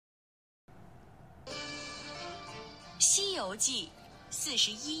西游记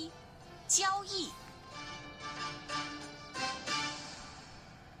41交易。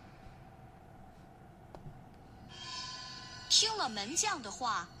听了门将的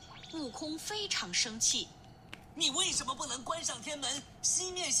话，悟空非常生气。你为什么不能关上天门，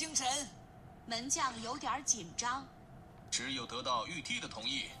熄灭星辰？门将有点紧张。只有得到玉帝的同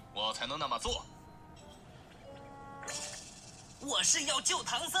意，我才能那么做。我是要救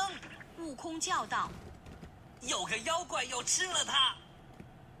唐僧。悟空叫道：有个妖怪要吃了他。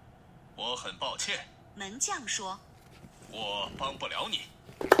我很抱歉。门将说：我帮不了你。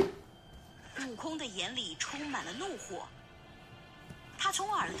悟空的眼里充满了怒火，他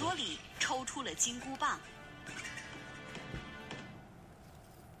从耳朵里抽出了金箍棒。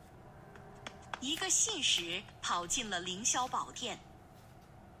一个信使跑进了凌霄宝殿，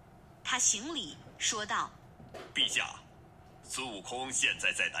他行礼说道：陛下，孙悟空现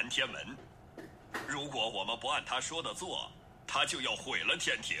在在南天门，如果我们不按他说的做，他就要毁了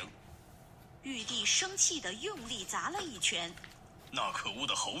天庭。玉帝生气地用力砸了一拳。那可恶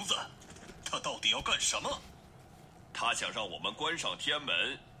的猴子，他到底要干什么？他想让我们关上天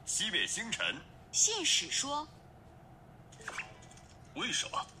门，熄灭星辰。信使说：为什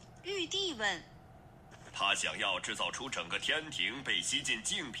么？玉帝问。他想要制造出整个天庭被吸进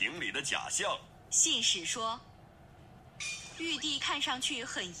净瓶里的假象。信使说。玉帝看上去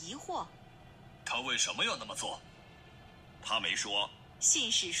很疑惑。他为什么要那么做？他没说。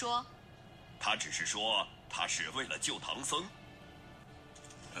信使说。他只是说他是为了救唐僧。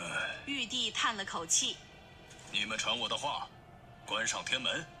玉帝叹了口气。你们传我的话，关上天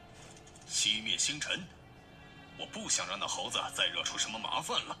门，熄灭星辰。我不想让那猴子再惹出什么麻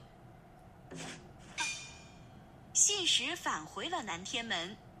烦了。信使返回了南天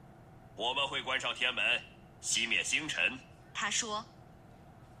门。我们会关上天门，熄灭星辰。他说。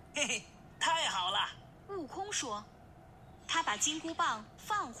嘿嘿，太好了。悟空说。他把金箍棒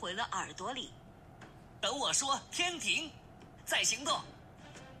放回了耳朵里。等我说天庭，再行动。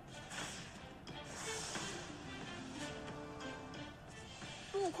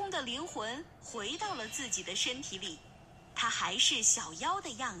悟空的灵魂回到了自己的身体里，他还是小妖的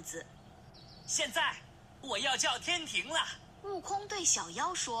样子。现在我要叫天庭了。悟空对小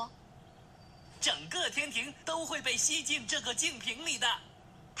妖说。整个天庭都会被吸进这个净瓶里的。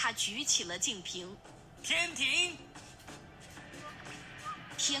他举起了净瓶。天庭。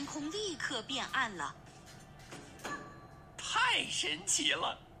天空立刻变暗了。太神奇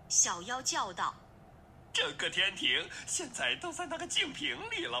了！小妖叫道。整个天庭现在都在那个净瓶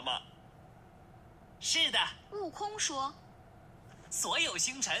里了吗？是的。悟空说。所有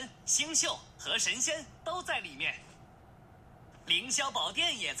星辰、星宿和神仙都在里面。凌霄宝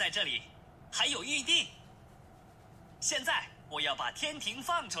殿也在这里，还有玉帝。现在我要把天庭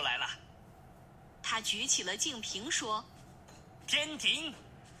放出来了。他举起了净瓶说。天庭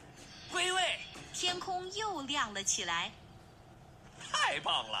归位。天空又亮了起来。太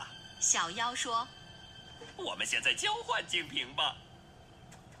棒了！小妖说。我们现在交换净瓶吧。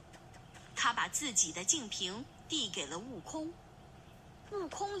他把自己的净瓶递给了悟空，悟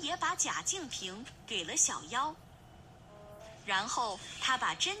空也把假净瓶给了小妖。然后他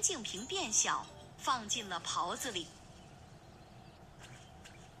把真净瓶变小，放进了袍子里。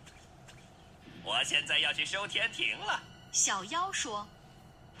我现在要去收天庭了。小妖说。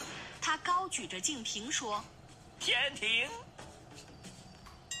他高举着净瓶说。天庭。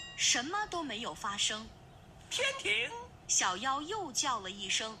什么都没有发生。天庭。小妖又叫了一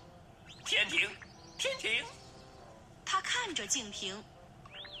声。天庭，天庭。他看着净瓶。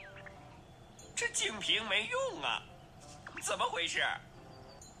这净瓶没用啊，怎么回事？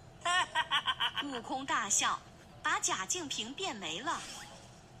悟空大笑，把假净瓶变没了，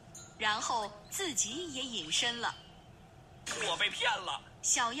然后自己也隐身了。我被骗了！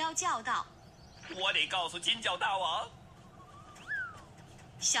小妖叫道。我得告诉金角大王。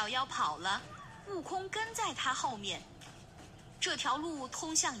小妖跑了，悟空跟在他后面。这条路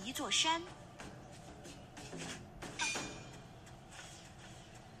通向一座山。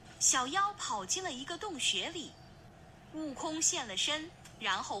小妖跑进了一个洞穴里，悟空现了身，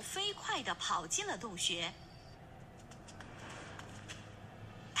然后飞快地跑进了洞穴。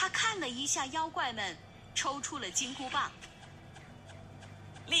他看了一下妖怪们，抽出了金箍棒。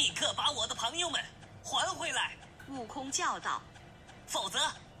立刻把我的朋友们还回来！悟空叫道。否则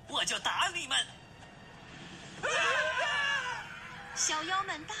我就打你们！小妖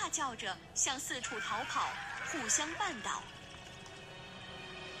们大叫着向四处逃跑，互相绊倒。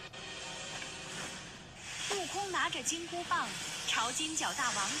悟空拿着金箍棒朝金角大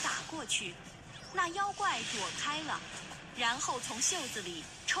王打过去，那妖怪躲开了，然后从袖子里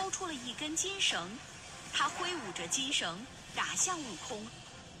抽出了一根金绳，他挥舞着金绳打向悟空。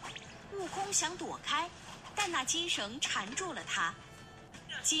悟空想躲开，但那金绳缠住了他。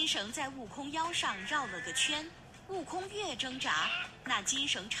金绳在悟空腰上绕了个圈，悟空越挣扎，那金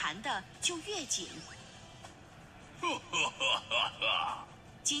绳缠的就越紧。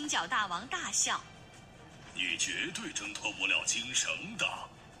金角大王大笑：“你绝对挣脱不了金绳的。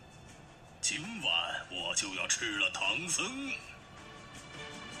今晚我就要吃了唐僧。”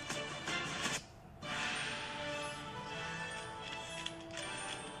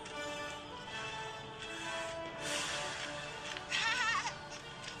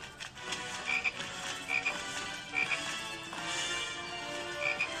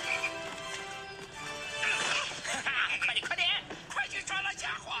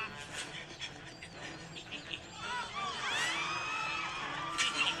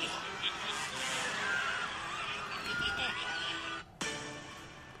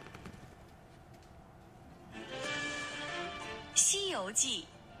西游记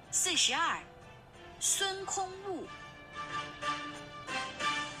42，孙空悟。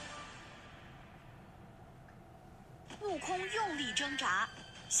悟空用力挣扎，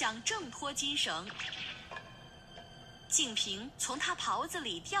想挣脱金绳，净瓶从他袍子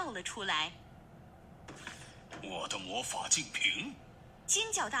里掉了出来。我的魔法净瓶！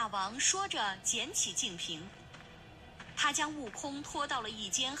金角大王说着捡起净瓶，他将悟空拖到了一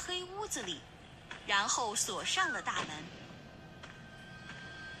间黑屋子里，然后锁上了大门。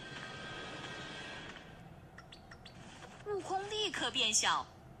悟空立刻变小，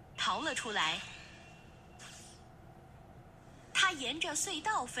逃了出来。他沿着隧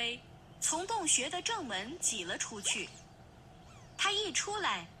道飞，从洞穴的正门挤了出去。他一出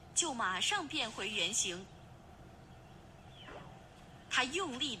来，就马上变回原形。他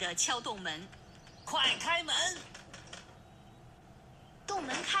用力地敲洞门，快开门！洞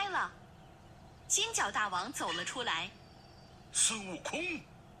门开了，金角大王走了出来。孙悟空，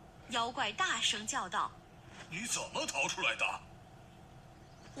妖怪大声叫道：“你怎么逃出来的？”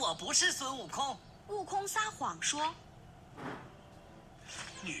我不是孙悟空。悟空撒谎说：“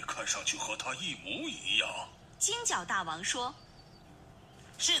你看上去和他一模一样。”金角大王说：“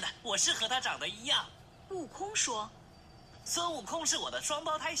是的，我是和他长得一样。”悟空说：“孙悟空是我的双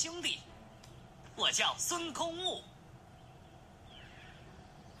胞胎兄弟，我叫孙空悟。”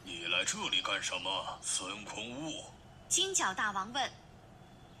你来这里干什么，孙空悟？金角大王问。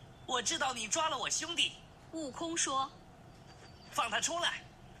我知道你抓了我兄弟。悟空说：“放他出来。”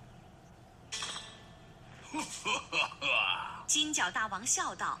金角大王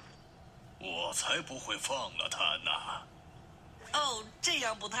笑道：“我才不会放了他呢。”哦，这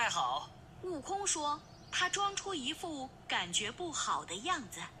样不太好。悟空说，他装出一副感觉不好的样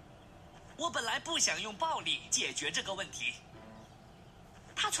子。我本来不想用暴力解决这个问题。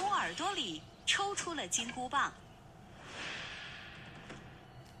他从耳朵里抽出了金箍棒。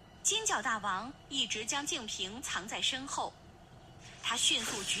金角大王一直将净瓶藏在身后，他迅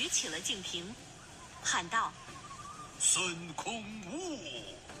速举起了净瓶，喊道：“孙空悟！”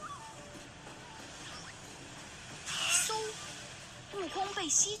嗖，悟空被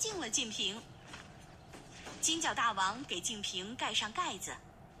吸进了净瓶。金角大王给净瓶盖上盖子，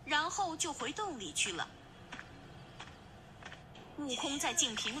然后就回洞里去了。悟空在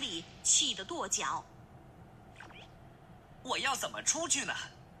净瓶里气得跺脚。我要怎么出去呢？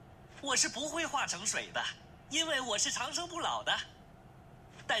我是不会化成水的，因为我是长生不老的。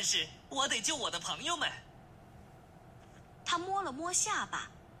但是我得救我的朋友们。他摸了摸下巴，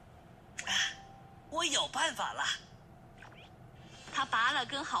我有办法了。他拔了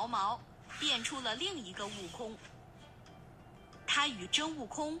根毫毛，变出了另一个悟空。他与真悟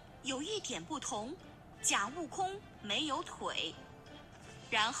空有一点不同，假悟空没有腿。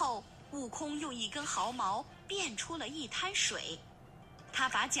然后悟空用一根毫毛变出了一滩水，他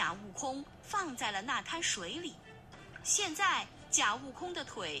把假悟空放在了那滩水里。现在假悟空的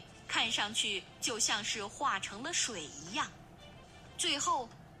腿看上去就像是化成了水一样。最后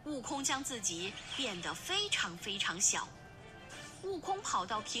悟空将自己变得非常非常小。悟空跑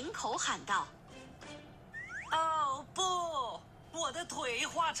到瓶口喊道：“哦不，我的腿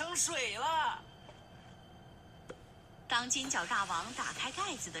化成水了！”当金角大王打开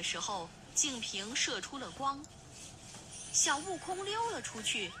盖子的时候，净瓶射出了光，小悟空溜了出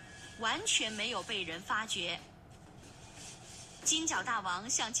去，完全没有被人发觉。金角大王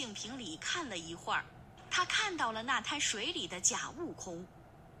向净瓶里看了一会儿，他看到了那滩水里的假悟空。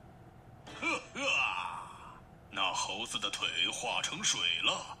那猴子的腿化成水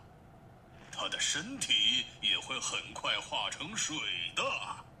了，他的身体也会很快化成水的。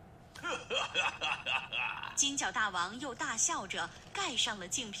金角大王又大笑着盖上了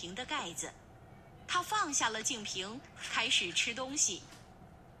净瓶的盖子，他放下了净瓶，开始吃东西。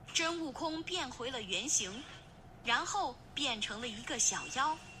真悟空变回了原形，然后变成了一个小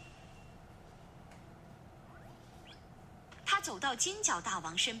妖。他走到金角大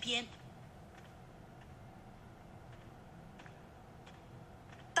王身边。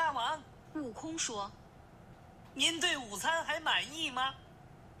大王，悟空说：“您对午餐还满意吗？”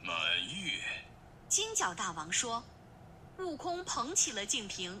满意。金角大王说。悟空捧起了净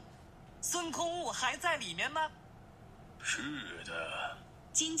瓶。孙空悟还在里面吗？是的。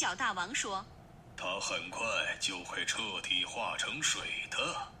金角大王说：“他很快就会彻底化成水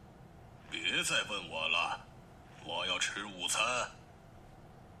的。别再问我了，我要吃午餐。”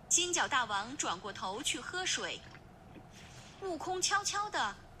金角大王转过头去喝水。悟空悄悄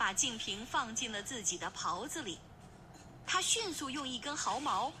地把净瓶放进了自己的袍子里。他迅速用一根毫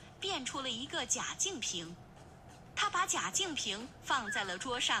毛变出了一个假净瓶。他把假净瓶放在了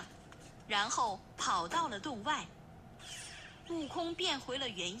桌上，然后跑到了洞外。悟空变回了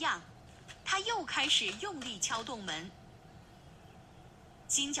原样，他又开始用力敲洞门。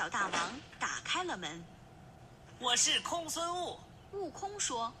金角大王打开了门。我是空孙悟。悟空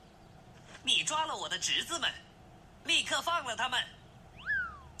说：“你抓了我的侄子们，立刻放了他们。”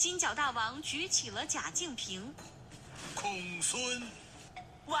金角大王举起了假净瓶。空孙。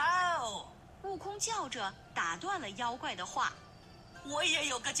哇哦！悟空叫着打断了妖怪的话：“我也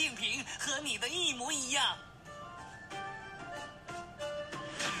有个净瓶，和你的一模一样。”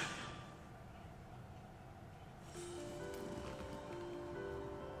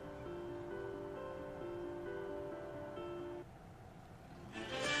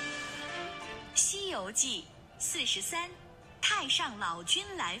《西游记43》，太上老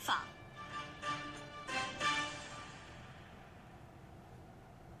君来访。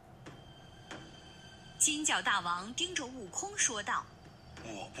金角大王盯着悟空说道：“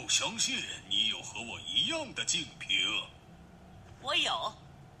我不相信你有和我一样的净瓶。”我有。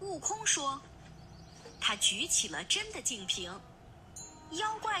悟空说。他举起了真的净瓶。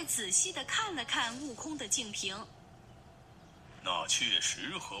妖怪仔细地看了看悟空的净瓶。那确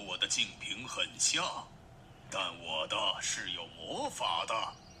实和我的净瓶很像，但我的是有魔法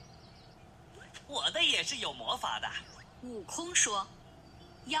的。我的也是有魔法的。悟空说。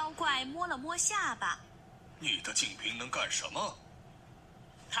妖怪摸了摸下巴。你的净瓶能干什么？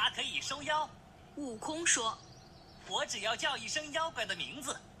它可以收妖。悟空说。我只要叫一声妖怪的名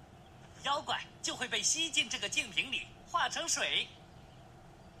字，妖怪就会被吸进这个净瓶里，化成水。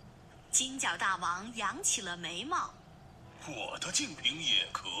金角大王扬起了眉毛。我的净瓶也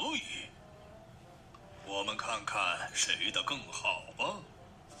可以。我们看看谁的更好吧。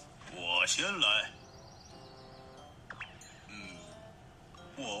我先来。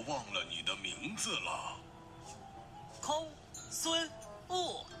我忘了你的名字了。空孙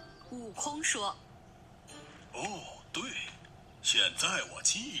悟。悟空说。哦，对，现在我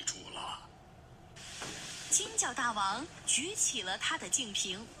记住了。金角大王举起了他的净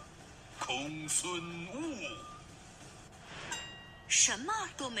瓶。空孙悟。什么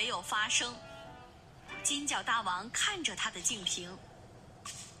都没有发生。金角大王看着他的净瓶。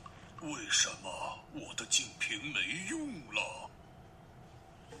为什么我的净瓶没用了？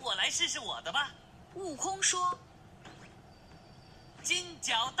我来试试我的吧。悟空说。金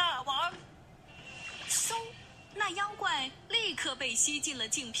角大王。嗖，那妖怪立刻被吸进了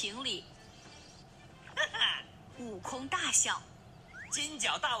净瓶里。哈哈！悟空大笑。金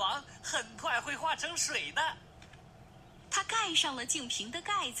角大王很快会化成水的。他盖上了净瓶的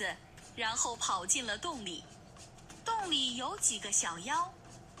盖子，然后跑进了洞里。洞里有几个小妖。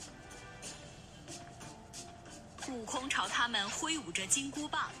悟空朝他们挥舞着金箍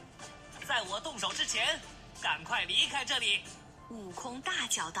棒。在我动手之前，赶快离开这里！悟空大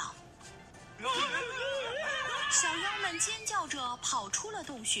叫道。小妖们尖叫着跑出了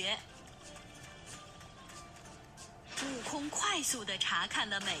洞穴。悟空快速地查看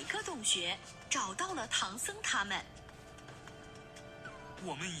了每个洞穴，找到了唐僧他们。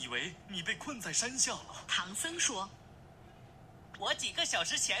我们以为你被困在山下了。唐僧说。我几个小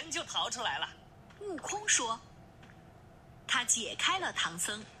时前就逃出来了。悟空说。他解开了唐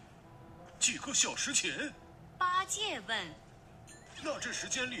僧。几个小时前？八戒问。那这时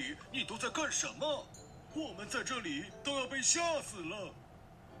间里你都在干什么？我们在这里都要被吓死了。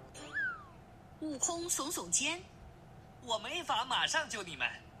悟空耸耸肩。我没法马上救你们，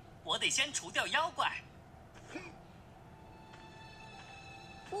我得先除掉妖怪。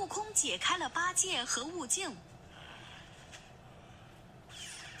悟空解开了八戒和悟净。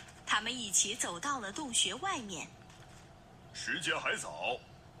他们一起走到了洞穴外面。时间还早。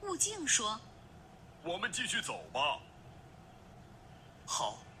悟净说。我们继续走吧。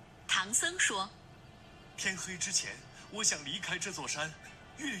好。唐僧说。天黑之前，我想离开这座山，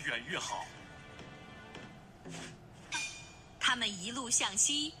越远越好。他们一路向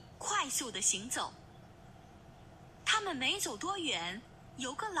西，快速地行走。他们没走多远，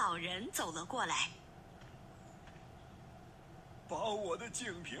有个老人走了过来。把我的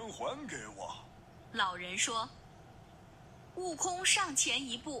净瓶还给我。老人说。悟空上前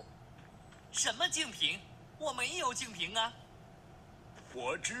一步。什么净瓶？我没有净瓶啊！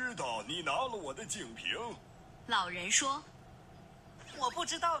我知道你拿了我的净瓶。老人说。我不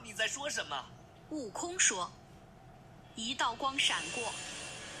知道你在说什么。悟空说。一道光闪过，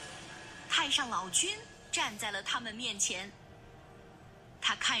太上老君站在了他们面前。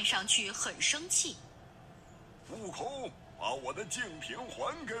他看上去很生气。悟空，把我的净瓶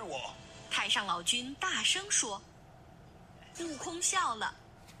还给我！太上老君大声说。悟空笑了。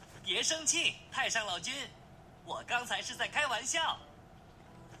别生气，太上老君，我刚才是在开玩笑。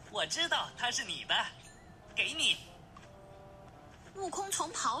我知道它是你的，给你。悟空从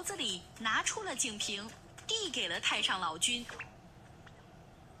袍子里拿出了净瓶，递给了太上老君。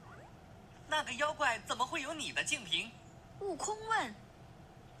那个妖怪怎么会有你的净瓶？悟空问。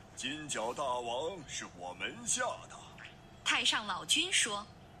金角大王是我门下的。太上老君说。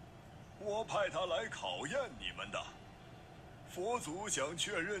我派他来考验你们的。佛祖想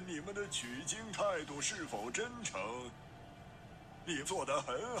确认你们的取经态度是否真诚。你做得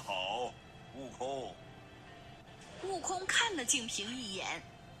很好，悟空。悟空看了净瓶一眼。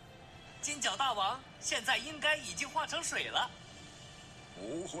金角大王现在应该已经化成水了。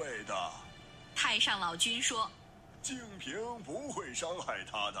不会的。太上老君说。净瓶不会伤害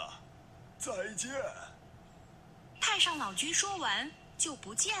他的。再见。太上老君说完就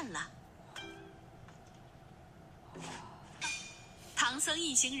不见了。唐僧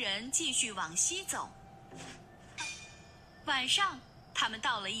一行人继续往西走。晚上，他们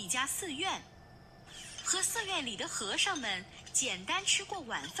到了一家寺院，和寺院里的和尚们简单吃过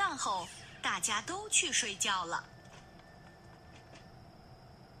晚饭后，大家都去睡觉了。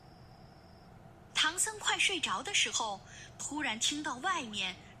唐僧快睡着的时候，突然听到外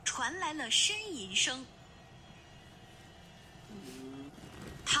面传来了呻吟声。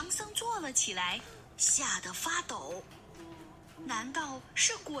唐僧坐了起来，吓得发抖。难道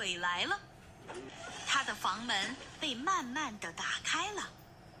是鬼来了？他的房门被慢慢地打开了。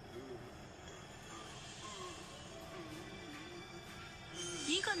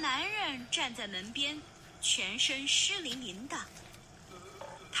一个男人站在门边，全身湿淋淋的。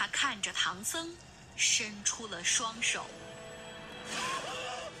他看着唐僧，伸出了双手。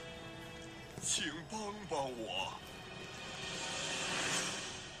请帮帮我。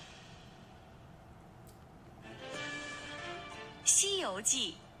《西游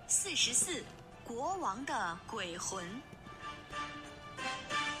记44：国王的鬼魂》。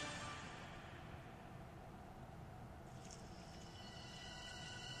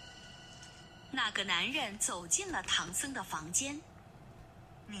那个男人走进了唐僧的房间。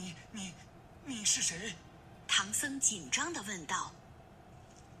你是谁？唐僧紧张地问道。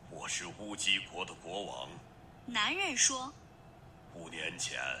我是乌鸡国的国王。男人说。5年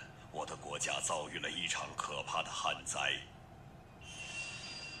前，我的国家遭遇了一场可怕的旱灾。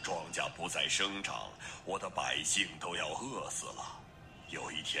庄稼不再生长，我的百姓都要饿死了。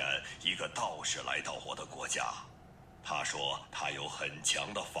有一天，一个道士来到我的国家，他说他有很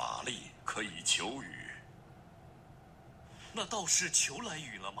强的法力，可以求雨。那道士求来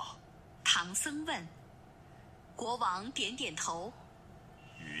雨了吗？唐僧问。国王点点头。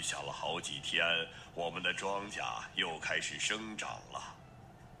雨下了好几天，我们的庄稼又开始生长了。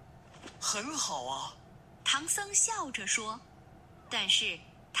很好啊。唐僧笑着说，但是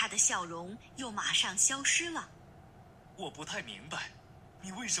他的笑容又马上消失了。我不太明白，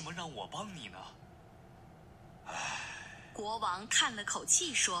你为什么让我帮你呢？国王叹了口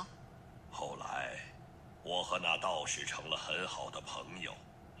气说。后来，我和那道士成了很好的朋友。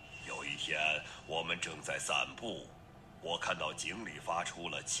有一天，我们正在散步，我看到井里发出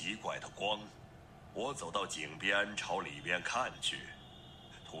了奇怪的光。我走到井边，朝里边看去，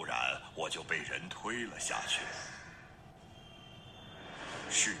突然我就被人推了下去。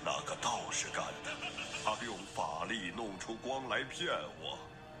是那个道士干的，他用法力弄出光来骗我。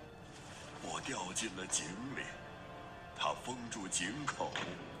我掉进了井里，他封住井口。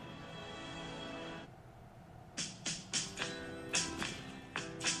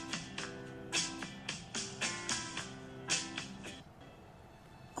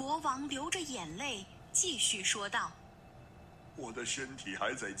国王流着眼泪继续说道。我的身体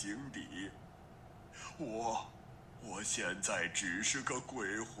还在井底，我现在只是个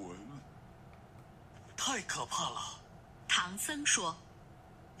鬼魂。太可怕了。唐僧说。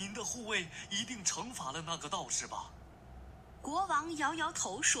您的护卫一定惩罚了那个道士吧？国王摇摇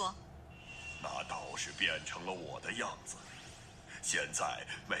头说：那道士变成了我的样子，现在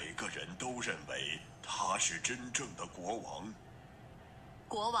每个人都认为他是真正的国王。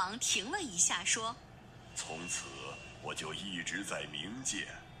国王停了一下说：从此我就一直在冥界。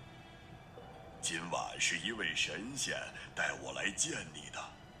今晚是一位神仙带我来见你的，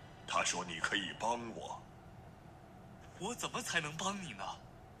他说你可以帮我。我怎么才能帮你呢？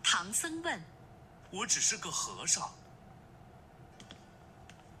唐僧问。我只是个和尚。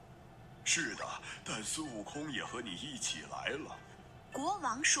是的，但孙悟空也和你一起来了。国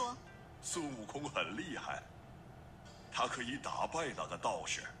王说。孙悟空很厉害，他可以打败那个道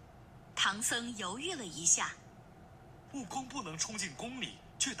士。唐僧犹豫了一下。悟空不能冲进宫里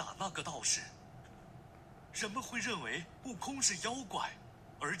去打那个道士，人们会认为悟空是妖怪，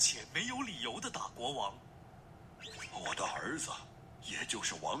而且没有理由的打国王。我的儿子，也就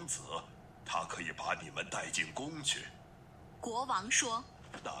是王子，他可以把你们带进宫去。国王说。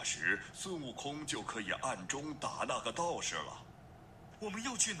那时孙悟空就可以暗中打那个道士了。我们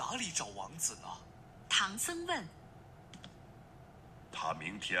要去哪里找王子呢？唐僧问。他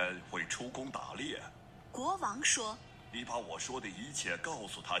明天会出宫打猎。国王说。你把我说的一切告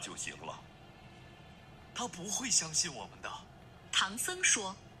诉他就行了。他不会相信我们的。唐僧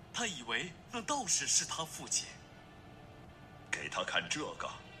说。他以为那道士是他父亲。给他看这个。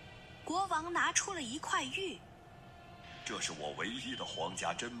国王拿出了一块玉。这是我唯一的皇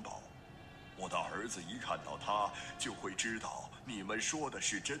家珍宝，我的儿子一看到它就会知道你们说的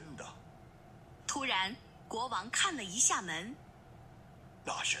是真的。突然，国王看了一下门。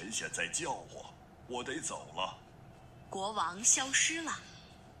那神仙在叫我，我得走了。国王消失了。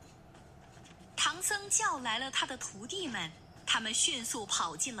唐僧叫来了他的徒弟们，他们迅速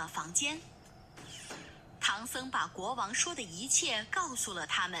跑进了房间。唐僧把国王说的一切告诉了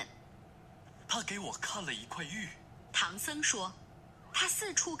他们。他给我看了一块玉。唐僧说。他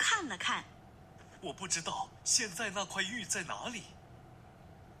四处看了看。我不知道现在那块玉在哪里。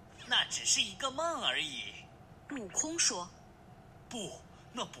那只是一个梦而已。悟空说。不，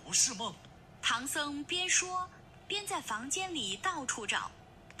那不是梦。唐僧边说边在房间里到处找。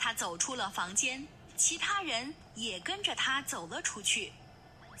他走出了房间，其他人也跟着他走了出去。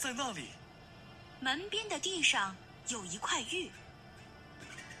在那里，门边的地上有一块玉。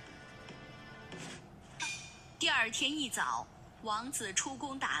第二天一早，王子出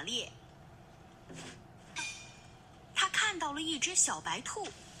宫打猎。他看到了一只小白兔，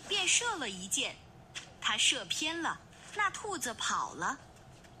便射了一箭。他射偏了，那兔子跑了。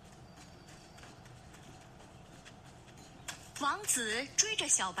王子追着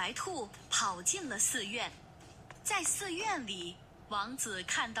小白兔跑进了寺院。在寺院里，王子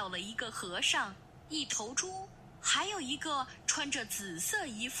看到了一个和尚、一头猪，还有一个穿着紫色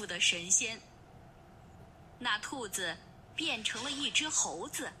衣服的神仙。那兔子变成了一只猴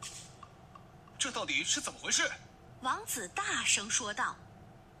子。这到底是怎么回事？王子大声说道。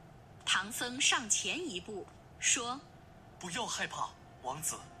唐僧上前一步说：不要害怕，王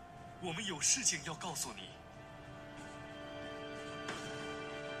子，我们有事情要告诉你。